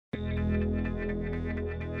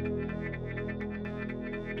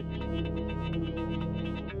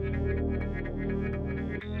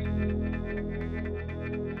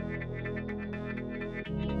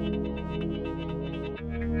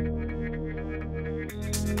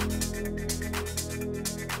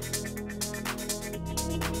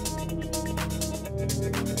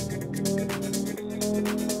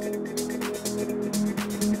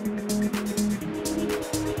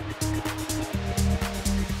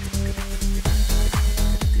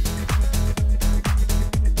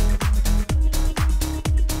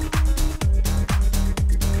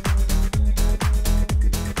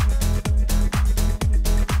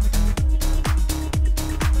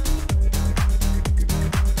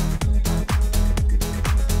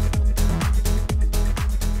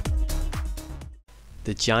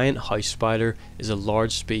The giant house spider is a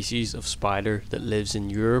large species of spider that lives in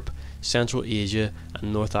Europe, Central Asia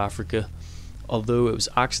and North Africa, although it was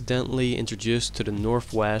accidentally introduced to the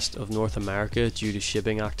northwest of North America due to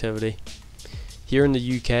shipping activity. Here in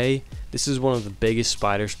the UK, this is one of the biggest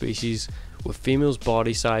spider species, with females'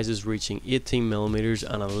 body sizes reaching 18mm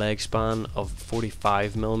and a leg span of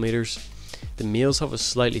 45mm. The males have a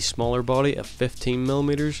slightly smaller body at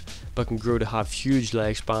 15mm, but can grow to have huge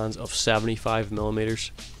leg spans of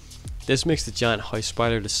 75mm. This makes the giant house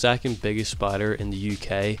spider the second biggest spider in the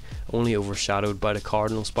UK, only overshadowed by the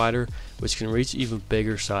cardinal spider, which can reach even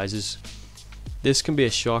bigger sizes. This can be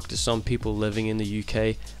a shock to some people living in the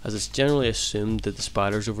UK, as it's generally assumed that the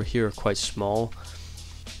spiders over here are quite small.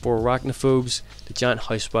 For arachnophobes, the giant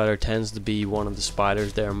house spider tends to be one of the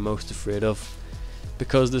spiders they are most afraid of,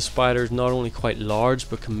 because the spider is not only quite large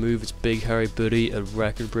but can move its big hairy booty at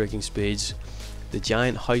record-breaking speeds. The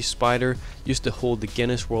giant house spider used to hold the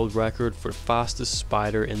Guinness World Record for the fastest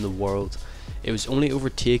spider in the world. It was only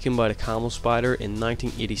overtaken by the camel spider in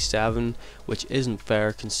 1987, which isn't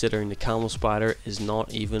fair considering the camel spider is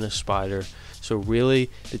not even a spider. So really,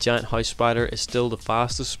 the giant house spider is still the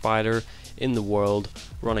fastest spider in the world,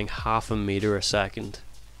 running half a meter a second.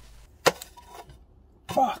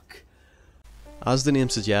 Fuck! As the name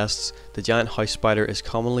suggests, the giant house spider is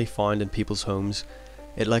commonly found in people's homes.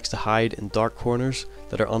 It likes to hide in dark corners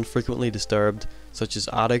that are unfrequently disturbed, such as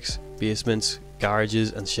attics, basements,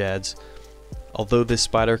 garages and sheds. Although this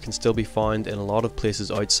spider can still be found in a lot of places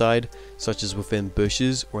outside, such as within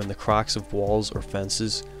bushes or in the cracks of walls or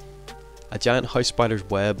fences. A giant house spider's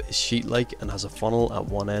web is sheet-like and has a funnel at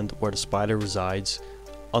one end where the spider resides.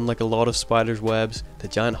 Unlike a lot of spiders' webs, the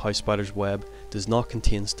giant house spider's web does not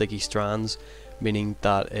contain sticky strands, meaning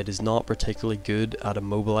that it is not particularly good at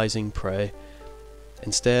immobilizing prey.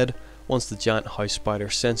 Instead, once the giant house spider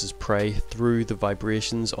senses prey through the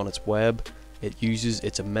vibrations on its web, it uses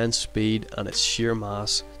its immense speed and its sheer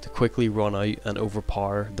mass to quickly run out and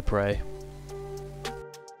overpower the prey.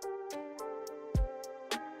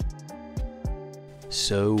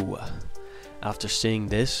 So, after seeing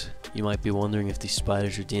this, you might be wondering if these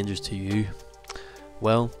spiders are dangerous to you.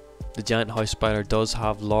 Well, the giant house spider does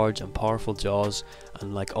have large and powerful jaws,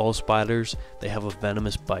 and like all spiders, they have a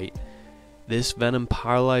venomous bite. This venom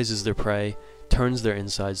paralyzes their prey, turns their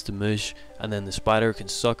insides to mush, and then the spider can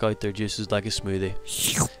suck out their juices like a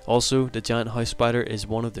smoothie. Also, the giant house spider is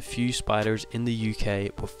one of the few spiders in the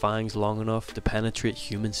UK with fangs long enough to penetrate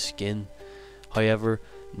human skin. However,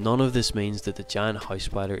 none of this means that the giant house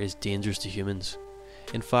spider is dangerous to humans.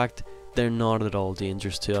 In fact, they're not at all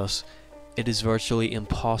dangerous to us. It is virtually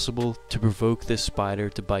impossible to provoke this spider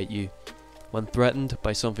to bite you. When threatened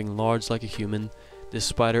by something large like a human, this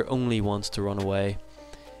spider only wants to run away.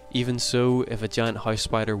 Even so, if a giant house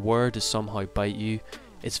spider were to somehow bite you,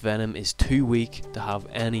 its venom is too weak to have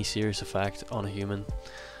any serious effect on a human.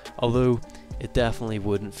 Although, it definitely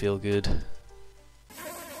wouldn't feel good.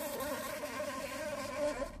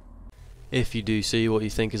 If you do see what you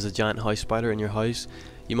think is a giant house spider in your house,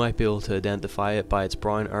 you might be able to identify it by its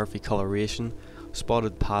brown earthy coloration,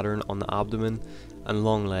 spotted pattern on the abdomen, and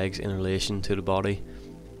long legs in relation to the body.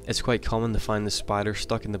 It's quite common to find the spider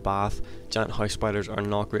stuck in the bath. Giant house spiders are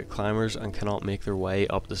not great climbers and cannot make their way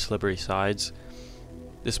up the slippery sides.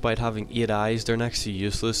 Despite having 8 eyes, they're next to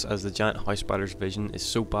useless, as the giant house spider's vision is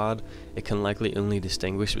so bad it can likely only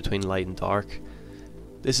distinguish between light and dark.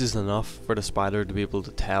 This is enough for the spider to be able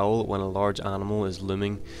to tell when a large animal is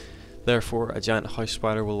looming. Therefore, a giant house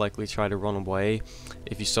spider will likely try to run away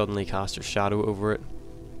if you suddenly cast your shadow over it.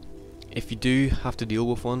 If you do have to deal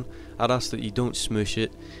with one, I'd ask that you don't smoosh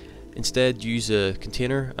it. Instead, use a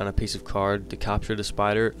container and a piece of card to capture the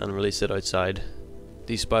spider and release it outside.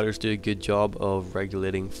 These spiders do a good job of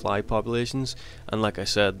regulating fly populations, and like I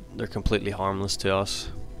said, they're completely harmless to us.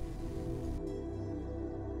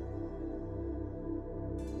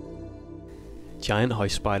 Giant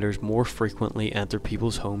house spiders more frequently enter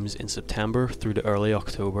people's homes in September through to early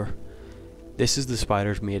October. This is the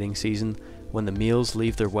spider's mating season, when the males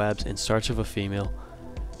leave their webs in search of a female.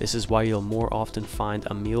 This is why you'll more often find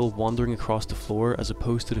a male wandering across the floor as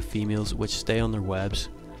opposed to the females, which stay on their webs.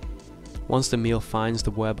 Once the male finds the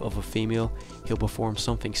web of a female, he'll perform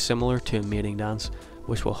something similar to a mating dance,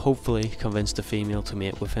 which will hopefully convince the female to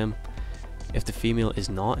mate with him. If the female is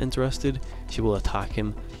not interested, she will attack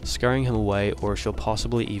him, scaring him away, or she'll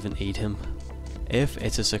possibly even eat him. If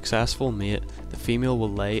it's a successful mate, the female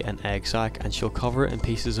will lay an egg sac and she'll cover it in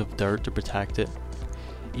pieces of dirt to protect it.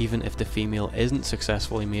 Even if the female isn't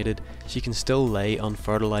successfully mated, she can still lay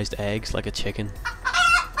unfertilized eggs like a chicken.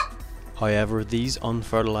 However, these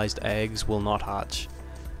unfertilized eggs will not hatch.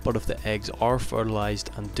 But if the eggs are fertilized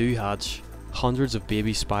and do hatch, hundreds of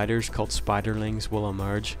baby spiders called spiderlings will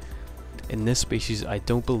emerge. In this species, I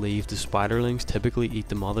don't believe the spiderlings typically eat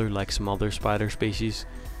the mother like some other spider species.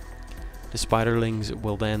 The spiderlings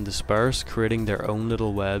will then disperse, creating their own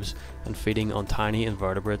little webs and feeding on tiny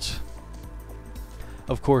invertebrates.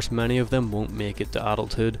 Of course, many of them won't make it to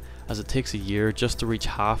adulthood, as it takes a year just to reach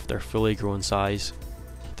half their fully grown size.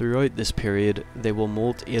 Throughout this period, they will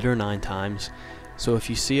molt 8 or 9 times, so if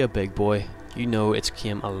you see a big boy, you know it's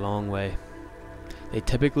came a long way. They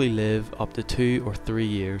typically live up to 2 or 3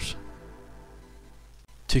 years.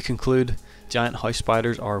 To conclude, giant house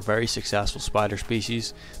spiders are a very successful spider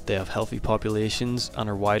species. They have healthy populations and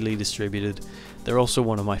are widely distributed. They're also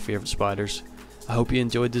one of my favourite spiders. I hope you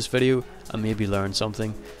enjoyed this video and maybe learned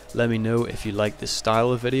something. Let me know if you like this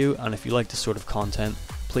style of video, and if you like this sort of content,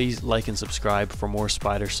 please like and subscribe for more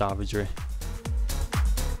spider savagery.